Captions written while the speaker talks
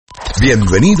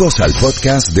Bienvenidos al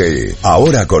podcast de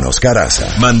Ahora con Oscar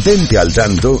Haza. Mantente al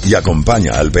tanto y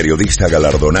acompaña al periodista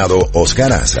galardonado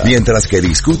Oscar Haza mientras que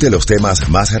discute los temas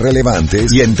más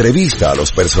relevantes y entrevista a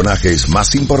los personajes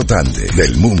más importantes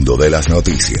del mundo de las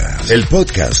noticias. El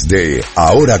podcast de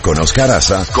Ahora con Oscar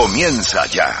Haza comienza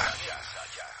ya.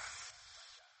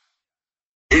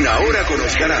 En Ahora con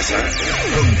Oscar Haza,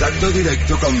 contacto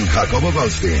directo con Jacobo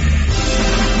Goldstein.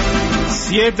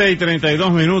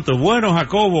 7:32. Bueno,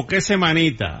 Jacobo, qué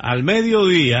semanita. Al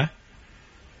mediodía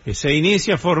se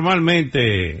inicia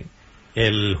formalmente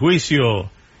el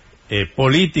juicio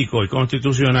político y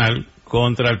constitucional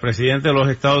contra el presidente de los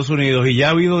Estados Unidos, y ya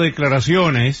ha habido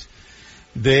declaraciones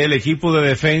del equipo de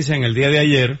defensa en el día de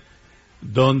ayer,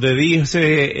 donde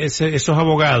dice esos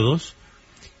abogados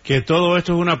que todo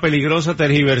esto es una peligrosa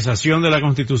tergiversación de la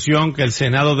Constitución, que el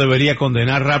Senado debería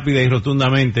condenar rápida y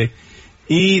rotundamente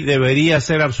y debería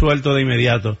ser absuelto de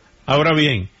inmediato. Ahora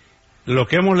bien, lo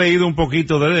que hemos leído un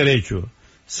poquito de derecho,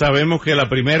 sabemos que la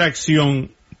primera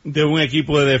acción de un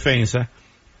equipo de defensa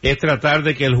es tratar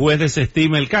de que el juez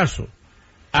desestime el caso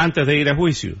antes de ir a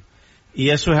juicio,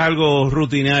 y eso es algo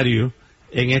rutinario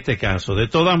en este caso. De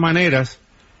todas maneras,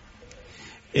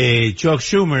 Chuck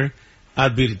Schumer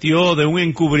advirtió de un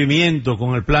encubrimiento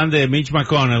con el plan de Mitch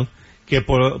McConnell que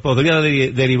podría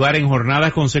derivar en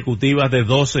jornadas consecutivas de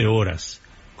 12 horas.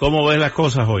 ¿Cómo ves las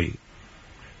cosas hoy?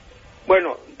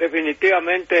 Bueno,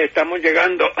 definitivamente estamos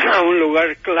llegando a un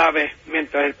lugar clave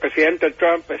mientras el presidente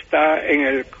Trump está en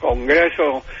el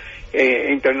Congreso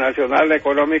Internacional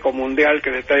Económico Mundial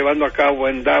que se está llevando a cabo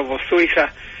en Davos,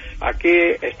 Suiza. Aquí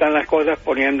están las cosas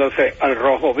poniéndose al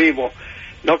rojo vivo.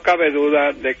 No cabe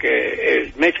duda de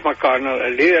que Mitch McConnell,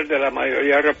 el líder de la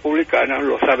mayoría republicana,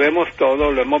 lo sabemos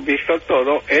todo, lo hemos visto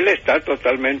todo, él está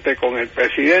totalmente con el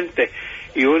presidente,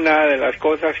 y una de las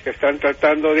cosas que están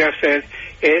tratando de hacer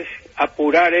es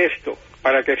apurar esto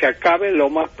para que se acabe lo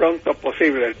más pronto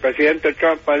posible. El presidente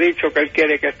Trump ha dicho que él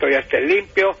quiere que esto ya esté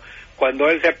limpio cuando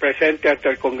él se presente ante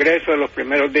el Congreso en los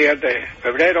primeros días de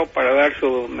febrero para dar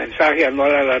su mensaje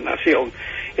anual a la nación.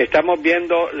 Estamos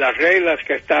viendo las reglas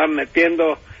que está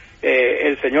metiendo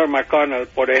el señor McConnell.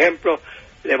 Por ejemplo,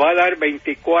 le va a dar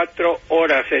 24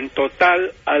 horas en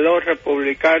total a los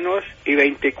republicanos y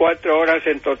 24 horas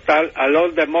en total a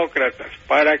los demócratas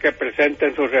para que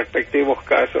presenten sus respectivos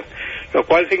casos, lo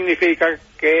cual significa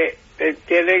que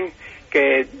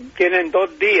tienen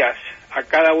 2 días, a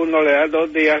cada uno le da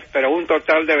 2 días, pero un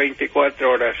total de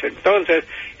 24 horas. Entonces,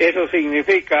 eso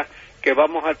significa que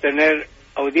vamos a tener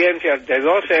audiencias de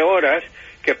 12 horas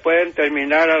que pueden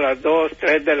terminar a las 2,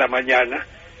 3 de la mañana,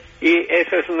 y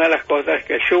esa es una de las cosas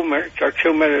que Chuck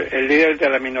Schumer, el líder de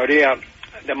la minoría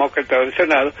demócrata del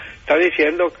Senado, está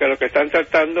diciendo que lo que están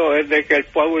tratando es de que el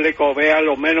público vea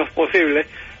lo menos posible,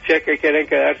 si es que quieren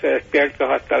quedarse despiertos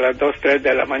hasta las 2, 3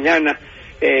 de la mañana.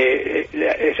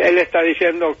 Él está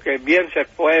diciendo que bien se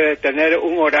puede tener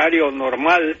un horario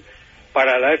normal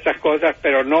para estas cosas,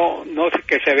 pero no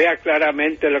que se vea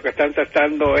claramente. Lo que están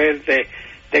tratando es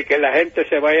de que la gente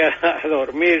se vaya a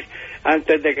dormir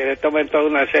antes de que se tomen toda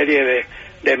una serie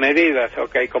de medidas.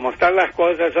 Okay, como están las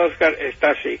cosas, Oscar,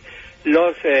 está así.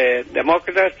 Los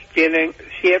demócratas tienen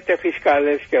 7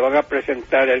 fiscales que van a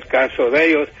presentar el caso de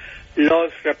ellos.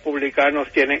 Los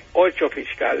republicanos tienen 8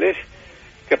 fiscales,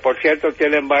 que por cierto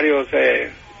tienen varios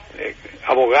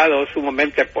abogados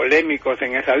sumamente polémicos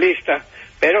en esa lista,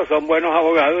 pero son buenos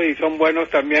abogados y son buenos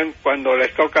también cuando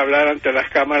les toca hablar ante las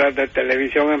cámaras de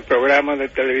televisión, en programas de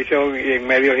televisión y en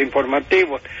medios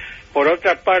informativos. Por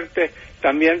otra parte,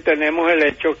 también tenemos el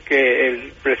hecho que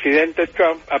el presidente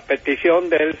Trump, a petición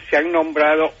de él, se han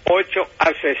nombrado 8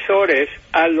 asesores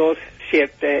a los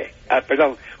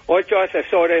 8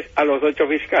 asesores a los 8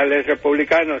 fiscales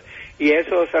republicanos, y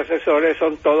esos asesores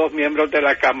son todos miembros de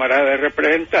la Cámara de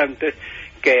Representantes,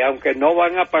 que aunque no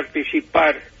van a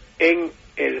participar en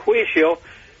el juicio,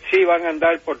 sí van a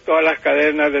andar por todas las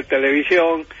cadenas de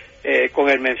televisión con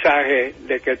el mensaje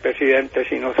de que el presidente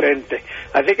es inocente.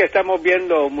 Así que estamos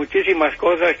viendo muchísimas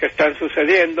cosas que están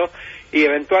sucediendo, y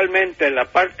eventualmente la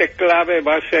parte clave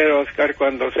va a ser, Oscar,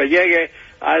 cuando se llegue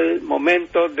al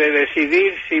momento de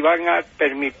decidir si van a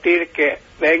permitir que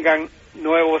vengan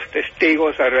nuevos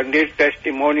testigos a rendir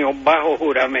testimonio bajo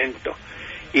juramento.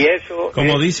 Y eso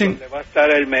como es dicen, donde va a estar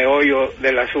el meollo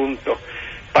del asunto.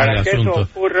 Para que eso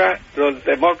ocurra, los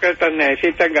demócratas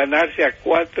necesitan ganarse a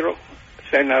 4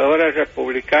 senadores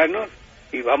republicanos,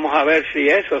 y vamos a ver si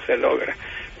eso se logra.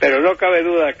 Pero no cabe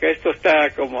duda que esto está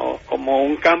como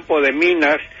un campo de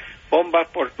minas, bombas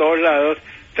por todos lados,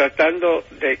 tratando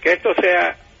de que esto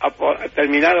sea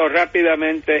terminado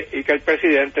rápidamente y que el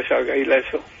presidente salga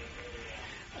ileso.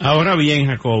 Ahora bien,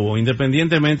 Jacobo,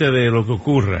 independientemente de lo que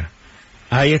ocurra,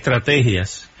 hay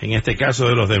estrategias, en este caso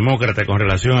de los demócratas con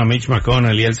relación a Mitch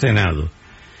McConnell y el Senado,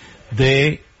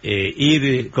 de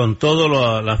ir con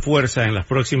toda la fuerza en las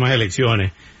próximas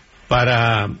elecciones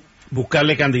para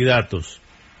buscarle candidatos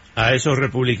a esos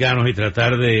republicanos y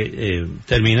tratar de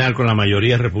terminar con la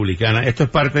mayoría republicana. ¿Esto es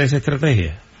parte de esa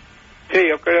estrategia? Sí,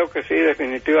 yo creo que sí,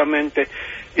 definitivamente.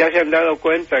 Ya se han dado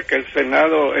cuenta que el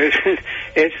Senado es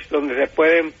donde se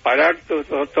pueden parar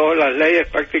todas las leyes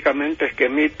prácticamente que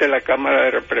emite la Cámara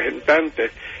de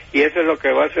Representantes, y eso es lo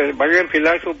que va a hacer. Van a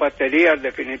enfilar sus baterías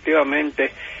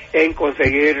definitivamente en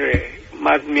conseguir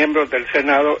más miembros del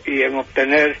Senado y en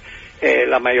obtener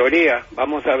la mayoría.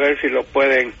 Vamos a ver si lo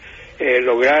pueden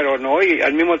lograr o no, y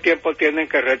al mismo tiempo tienen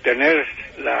que retener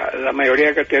la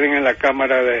mayoría que tienen en la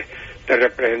Cámara de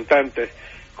Representantes.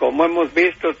 Como hemos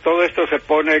visto, todo esto se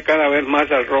pone cada vez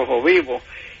más al rojo vivo,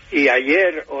 y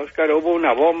ayer, Oscar, hubo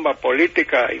una bomba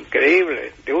política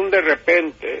increíble. De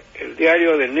repente, el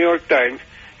diario The New York Times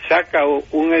saca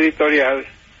un editorial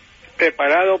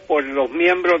preparado por los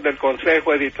miembros del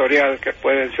consejo editorial, que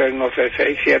pueden ser, no sé,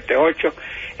 6, 7, 8,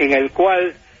 en el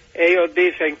cual ellos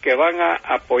dicen que van a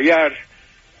apoyar,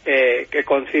 que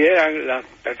consideran las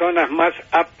personas más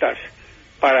aptas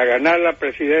para ganar la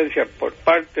presidencia por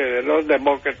parte de los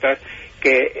demócratas,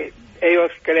 que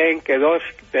ellos creen que dos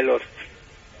de los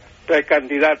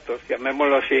precandidatos,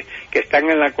 llamémoslo así, que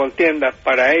están en la contienda,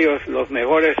 para ellos los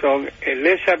mejores son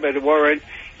Elizabeth Warren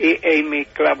y Amy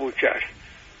Klobuchar.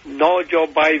 No Joe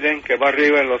Biden, que va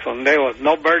arriba en los sondeos,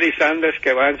 no Bernie Sanders,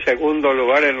 que va en segundo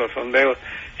lugar en los sondeos,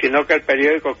 sino que el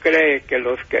periódico cree que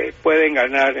los que pueden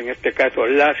ganar, en este caso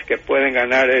las que pueden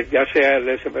ganar, ya sea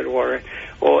Elizabeth Warren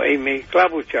o Amy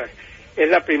Klobuchar. Es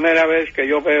la primera vez que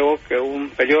yo veo que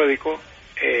un periódico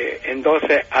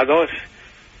endose a dos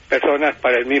personas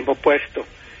para el mismo puesto,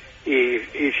 y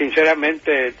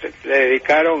sinceramente le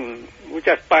dedicaron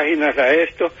muchas páginas a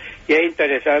esto, y es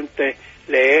interesante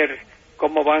leer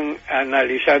cómo van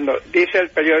analizando. Dice el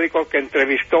periódico que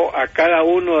entrevistó a cada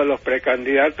uno de los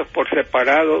precandidatos por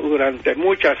separado durante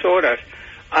muchas horas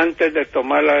antes de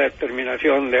tomar la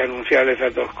determinación de anunciar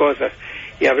esas dos cosas.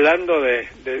 Y hablando de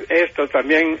esto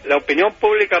también, la opinión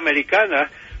pública americana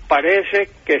parece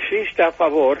que sí está a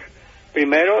favor,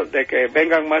 primero, de que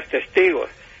vengan más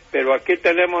testigos, pero aquí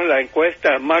tenemos la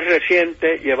encuesta más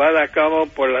reciente llevada a cabo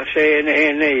por la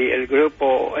CNN y el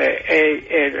grupo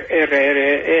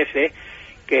RRS,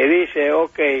 que dice,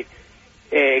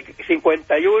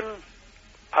 51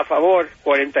 a favor,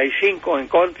 45 en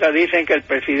contra, dicen que el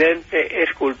presidente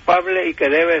es culpable y que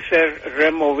debe ser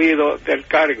removido del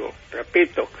cargo.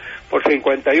 Repito, por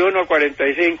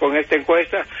 51-45 en esta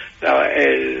encuesta,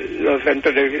 los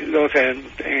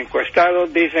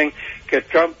encuestados dicen que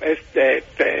Trump es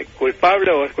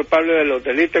culpable o es culpable de los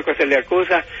delitos que se le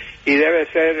acusa y debe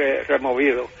ser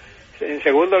removido. En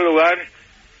segundo lugar,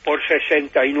 por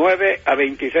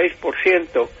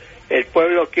 69-26%, el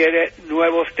pueblo quiere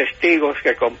nuevos testigos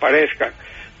que comparezcan.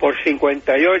 Por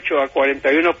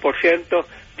 58-41%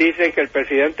 dicen que el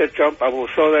presidente Trump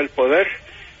abusó del poder,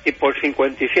 y por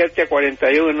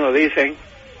 57-41 dicen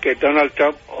que Donald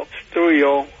Trump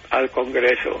obstruyó al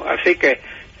Congreso. Así que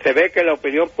se ve que la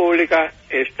opinión pública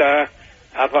está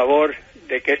a favor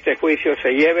de que este juicio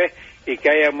se lleve y que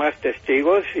haya más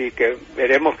testigos, y que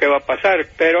veremos qué va a pasar,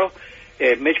 pero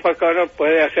Mitch McConnell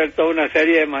puede hacer toda una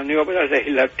serie de maniobras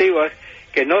legislativas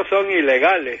que no son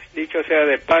ilegales, dicho sea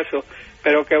de paso,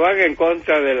 pero que van en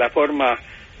contra de la forma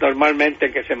normalmente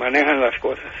en que se manejan las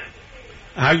cosas.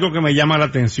 Algo que me llama la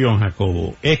atención,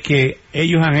 Jacobo, es que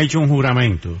ellos han hecho un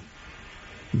juramento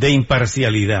de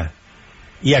imparcialidad,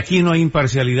 y aquí no hay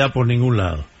imparcialidad por ningún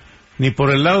lado, ni por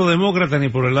el lado demócrata ni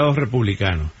por el lado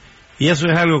republicano, y eso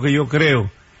es algo que yo creo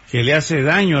que le hace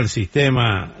daño al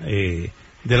sistema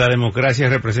de la democracia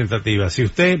representativa. Si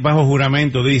usted bajo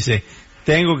juramento dice,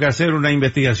 tengo que hacer una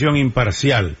investigación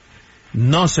imparcial,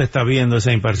 no se está viendo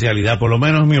esa imparcialidad, por lo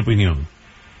menos es mi opinión.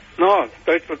 No,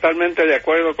 estoy totalmente de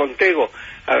acuerdo contigo.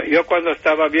 Yo cuando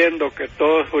estaba viendo que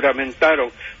todos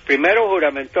juramentaron, primero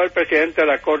juramentó el presidente de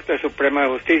la Corte Suprema de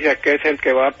Justicia, que es el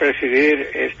que va a presidir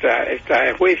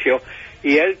este juicio,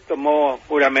 y él tomó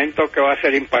juramento que va a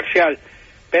ser imparcial,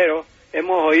 pero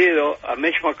hemos oído a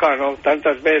Mitch McConnell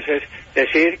tantas veces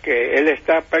decir que él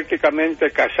está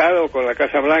prácticamente casado con la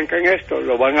Casa Blanca en esto,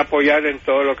 lo van a apoyar en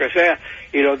todo lo que sea,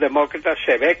 y los demócratas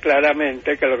se ve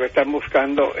claramente que lo que están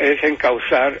buscando es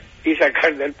encauzar y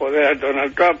sacar del poder a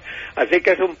Donald Trump. Así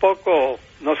que es un poco,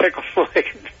 no sé cómo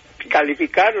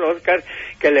calificarlo, Oscar,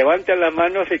 que levanten las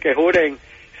manos y que juren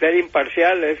ser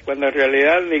imparciales, cuando en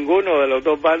realidad ninguno de los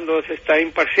dos bandos está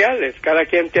imparciales, cada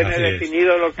quien tiene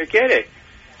definido lo que quiere.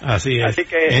 Así es. Así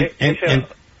que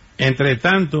entre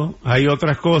tanto, hay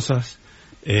otras cosas,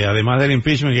 además del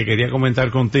impeachment, que quería comentar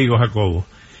contigo, Jacobo,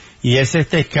 y es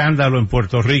este escándalo en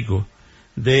Puerto Rico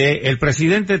el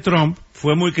presidente Trump.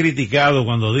 Fue muy criticado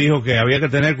cuando dijo que había que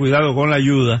tener cuidado con la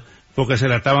ayuda porque se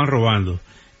la estaban robando,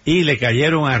 y le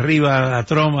cayeron arriba a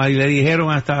Trump y le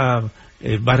dijeron hasta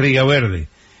barriga verde.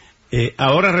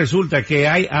 Ahora resulta que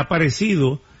ha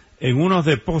aparecido en unos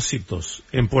depósitos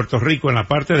en Puerto Rico, en la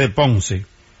parte de Ponce,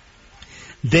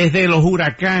 desde los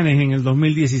huracanes en el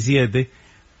 2017,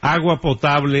 agua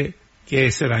potable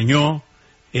que se dañó,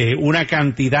 una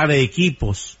cantidad de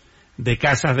equipos, de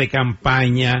casas de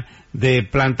campaña, de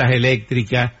plantas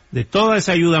eléctricas, de toda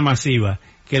esa ayuda masiva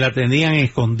que la tenían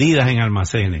escondidas en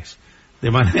almacenes.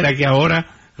 De manera que ahora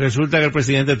resulta que el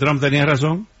presidente Trump tenía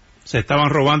razón, se estaban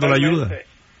robando la ayuda.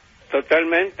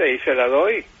 Totalmente, y se la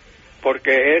doy,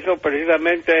 porque eso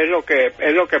precisamente es lo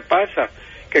que pasa,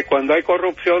 que cuando hay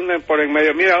corrupción por en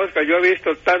medio. Mira, Oscar, yo he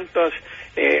visto tantos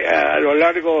a lo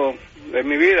largo de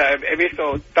mi vida, he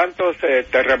visto tantos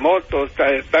terremotos,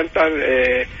 tantos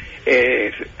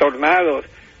tornados,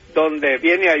 donde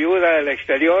viene ayuda del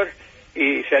exterior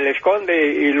y se le esconde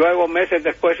y luego meses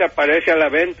después aparece a la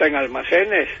venta en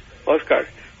almacenes, Oscar.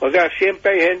 O sea,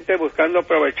 siempre hay gente buscando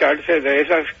aprovecharse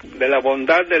de la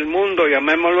bondad del mundo,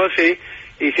 llamémoslo así,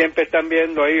 y siempre están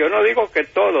viendo ahí. Yo no digo que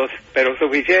todos, pero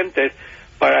suficientes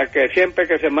para que siempre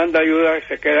que se manda ayuda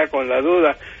se queda con la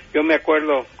duda. Yo me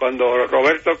acuerdo cuando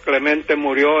Roberto Clemente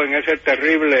murió en ese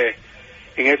terrible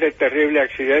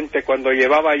accidente, cuando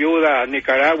llevaba ayuda a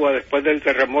Nicaragua después del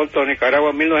terremoto de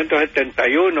Nicaragua en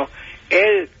 1971.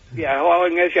 Él viajó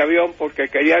en ese avión porque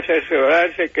quería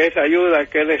asegurarse que esa ayuda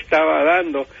que él estaba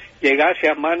dando llegase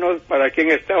a manos para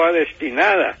quien estaba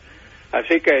destinada.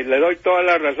 Así que le doy toda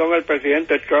la razón al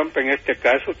presidente Trump en este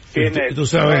caso. Tiene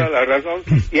toda la razón.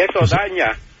 Y eso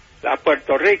daña a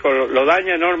Puerto Rico, lo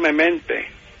daña enormemente.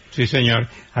 Sí, señor.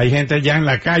 Hay gente ya en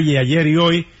la calle ayer y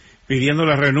hoy pidiendo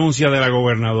la renuncia de la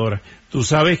gobernadora. Tú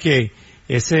sabes que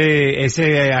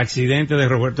ese accidente de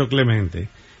Roberto Clemente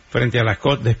frente a las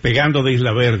costas, despegando de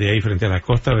Isla Verde, ahí frente a las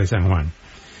costas de San Juan,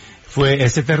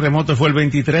 ese terremoto fue el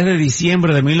 23 de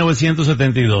diciembre de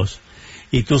 1972.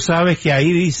 Y tú sabes que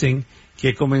ahí dicen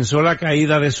que comenzó la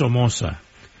caída de Somoza.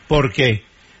 ¿Por qué?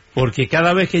 Porque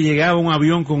cada vez que llegaba un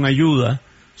avión con ayuda,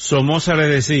 Somoza le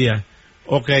decía,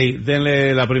 ok,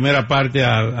 denle la primera parte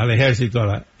al ejército,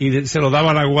 y se lo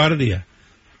daba a la guardia.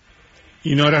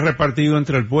 Y no era repartido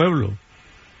entre el pueblo.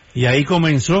 Y ahí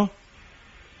comenzó,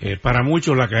 para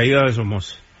muchos, la caída de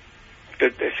Somoza.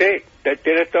 Sí,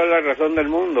 tienes toda la razón del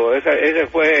mundo. Ese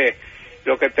fue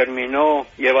lo que terminó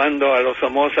llevando a los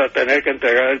Somoza a tener que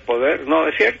entregar el poder. No,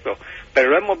 es cierto, pero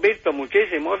lo hemos visto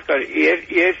muchísimo, Oscar, y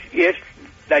es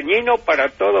dañino para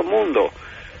todo mundo.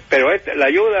 Pero la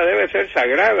ayuda debe ser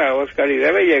sagrada, Oscar, y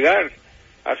debe llegar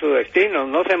a su destino.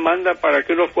 No se manda para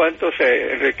que unos cuantos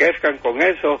se enriquezcan con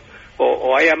eso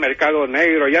o haya mercado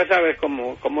negro. Ya sabes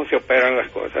cómo se operan las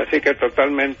cosas. Así que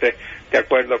totalmente de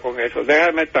acuerdo con eso.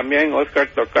 Déjame también, Oscar,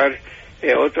 tocar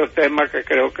otro tema que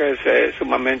creo que es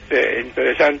sumamente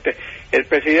interesante. El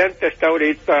presidente está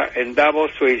ahorita en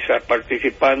Davos, Suiza,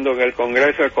 participando en el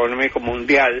Congreso Económico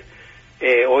Mundial.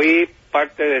 Oí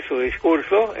parte de su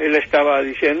discurso. Él estaba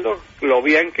diciendo lo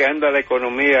bien que anda la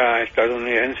economía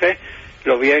estadounidense,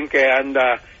 lo bien que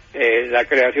anda la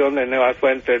creación de nuevas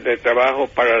fuentes de trabajo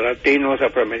para latinos,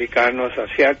 afroamericanos,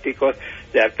 asiáticos,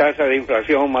 la tasa de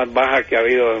inflación más baja que ha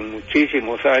habido en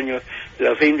muchísimos años,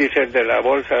 los índices de la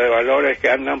bolsa de valores que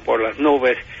andan por las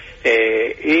nubes,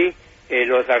 y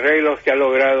los arreglos que ha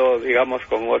logrado, digamos,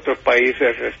 con otros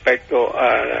países respecto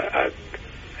al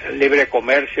libre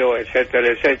comercio, etcétera,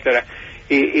 etcétera.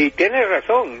 Y tiene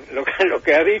razón, lo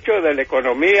que ha dicho de la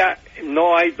economía,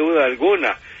 no hay duda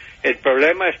alguna. El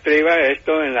problema estriba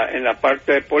esto en la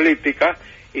parte política,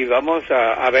 y vamos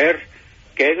a ver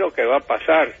qué es lo que va a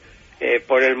pasar.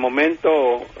 Por el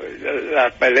momento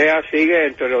la pelea sigue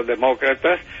entre los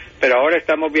demócratas, pero ahora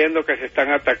estamos viendo que se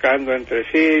están atacando entre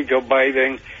sí. Joe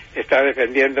Biden está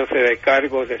defendiéndose de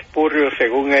cargos espurios,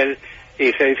 según él,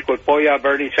 y se disculpó ya a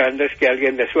Bernie Sanders, que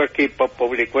alguien de su equipo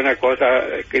publicó una cosa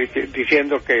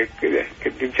diciendo que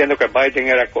Biden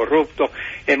era corrupto.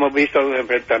 Hemos visto los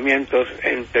enfrentamientos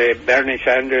entre Bernie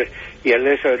Sanders y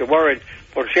Elizabeth Warren.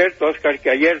 Por cierto, Oscar,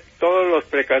 que ayer todos los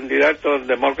precandidatos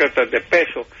demócratas de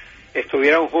peso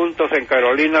estuvieron juntos en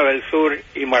Carolina del Sur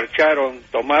y marcharon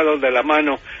tomados de la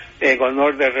mano en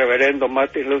honor del reverendo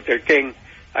Martin Luther King.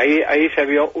 Ahí se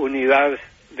vio unidad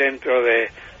dentro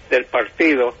del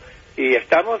partido. Y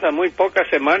estamos a muy pocas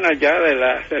semanas ya de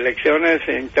las elecciones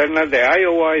internas de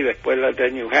Iowa y después las de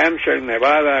New Hampshire,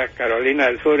 Nevada, Carolina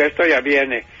del Sur. Esto ya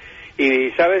viene.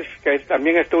 Y sabes que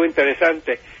también estuvo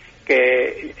interesante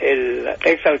que el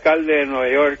exalcalde de Nueva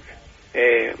York,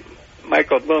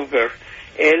 Michael Bloomberg,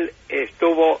 él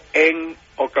estuvo en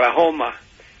Oklahoma,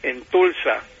 en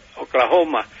Tulsa,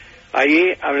 Oklahoma,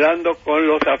 allí hablando con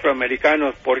los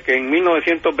afroamericanos, porque en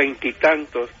 1920 y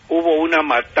tantos hubo una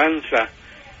matanza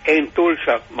en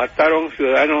Tulsa, mataron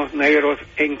ciudadanos negros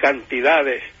en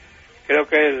cantidades, creo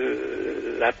que es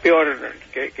la peor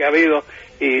que ha habido,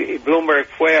 y Bloomberg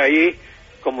fue allí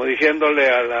como diciéndole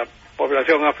a la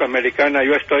población afroamericana,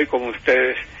 yo estoy con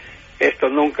ustedes, esto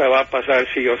nunca va a pasar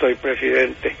si yo soy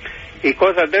presidente. Y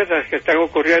cosas de esas que están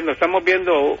ocurriendo. Estamos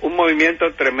viendo un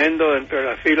movimiento tremendo dentro de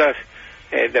las filas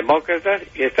demócratas,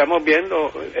 y estamos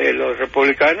viendo los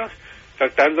republicanos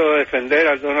tratando de defender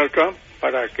a Donald Trump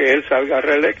para que él salga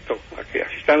reelecto. Así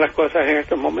están las cosas en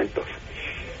estos momentos.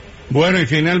 Bueno, y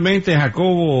finalmente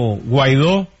Jacobo,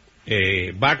 Guaidó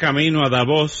va camino a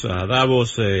Davos,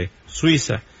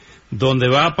 Suiza, donde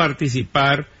va a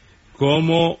participar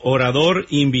como orador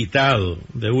invitado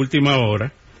de última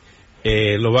hora.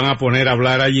 Lo van a poner a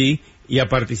hablar allí y a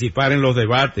participar en los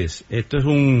debates. Esto es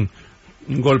un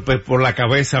golpe por la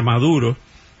cabeza a Maduro,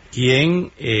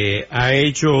 quien ha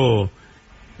hecho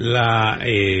la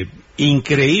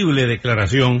increíble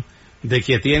declaración de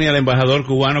que tiene al embajador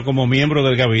cubano como miembro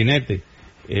del gabinete,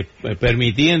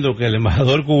 permitiendo que el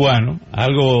embajador cubano,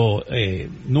 algo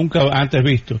nunca antes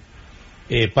visto,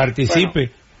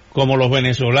 participe como los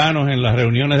venezolanos en las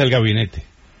reuniones del gabinete.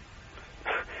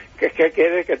 ¿Qué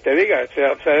quieres que te diga?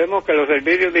 Sabemos que los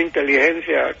servicios de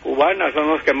inteligencia cubana son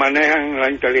los que manejan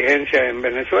la inteligencia en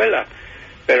Venezuela,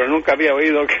 pero nunca había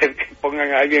oído que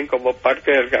pongan a alguien como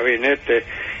parte del gabinete.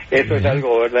 Eso es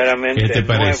algo verdaderamente ¿Qué te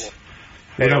parece? nuevo.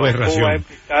 Pero una aberración. Cuba es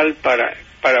vital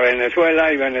para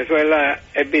Venezuela, y Venezuela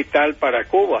es vital para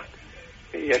Cuba.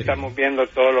 Y ya estamos viendo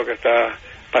todo lo que está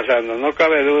pasando. No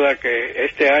cabe duda que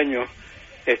este año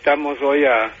estamos hoy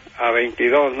a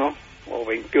 22, ¿no? O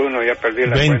 21, ya perdí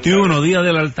la 21, cuenta. Día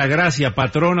de la Altagracia,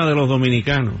 patrona de los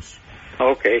dominicanos.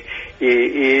 Ok,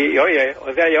 y oye,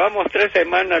 o sea, llevamos 3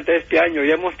 semanas de este año,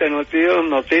 ya hemos tenido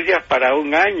noticias para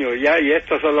un año ya, y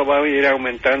esto solo va a ir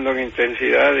aumentando en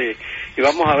intensidad, y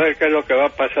vamos a ver qué es lo que va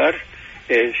a pasar.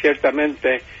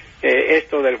 Ciertamente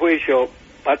esto del juicio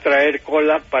va a traer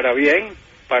cola para bien,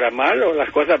 para mal, o las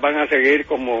cosas van a seguir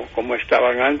como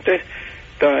estaban antes.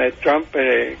 Entonces, Trump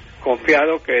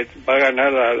confiado que va a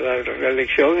ganar la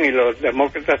reelección, y los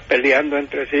demócratas peleando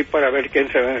entre sí para ver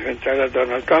quién se va a enfrentar a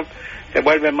Donald Trump. Se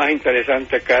vuelve más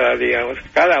interesante cada día,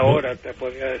 cada hora, te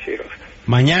podría decir, Oscar.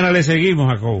 Mañana le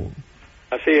seguimos, Jacobo.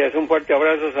 Así es, un fuerte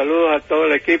abrazo, saludos a todo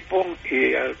el equipo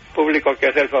y al público que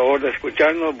hace el favor de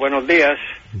escucharnos. Buenos días.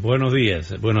 Buenos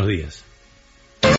días, buenos días.